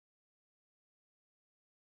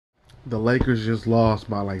The Lakers just lost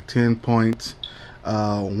by like 10 points,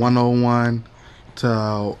 101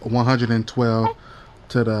 to 112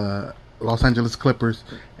 to the Los Angeles Clippers.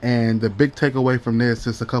 And the big takeaway from this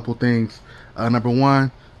is a couple things. Number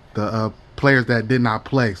one, the players that did not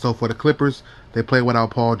play. So for the Clippers, they played without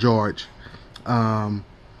Paul George, who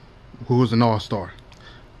was an All-Star.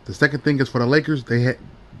 The second thing is for the Lakers, they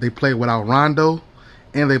played without Rondo,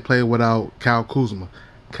 and they played without Kyle Kuzma.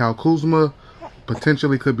 Kyle Kuzma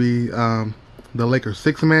potentially could be the Lakers'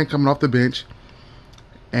 sixth man coming off the bench,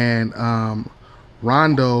 and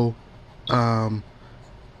Rondo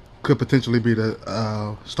could potentially be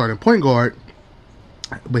the starting point guard,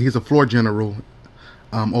 but he's a floor general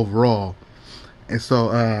overall. And so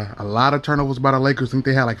a lot of turnovers by the Lakers. I think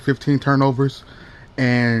they had like 15 turnovers.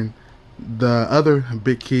 And the other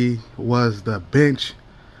big key was the bench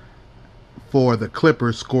for the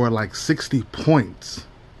Clippers scored like 60 points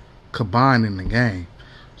combined in the game.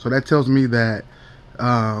 So that tells me that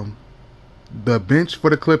the bench for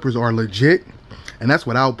the Clippers are legit, and that's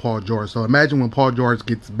without Paul George. So imagine when Paul George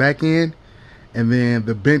gets back in, and then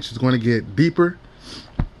the bench is going to get deeper.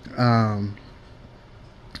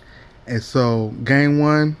 And so game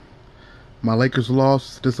one, my Lakers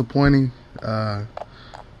lost, disappointing. I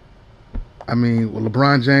mean, with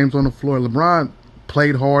LeBron James on the floor, LeBron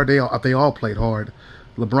played hard. They all played hard.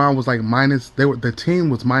 LeBron was like the team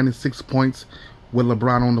was minus 6 points with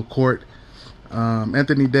LeBron on the court.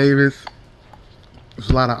 Anthony Davis, there's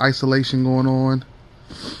a lot of isolation going on.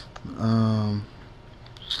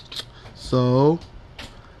 So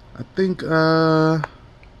I think the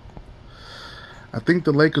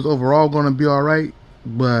Lakers overall going to be all right,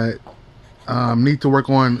 but need to work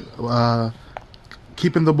on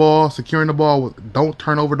keeping the ball, securing the ball. Don't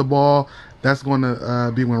turn over the ball. That's going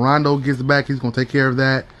to be when Rondo gets back. He's going to take care of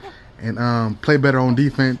that and play better on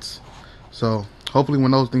defense. So hopefully when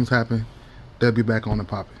those things happen, they'll be back on and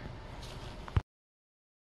popping.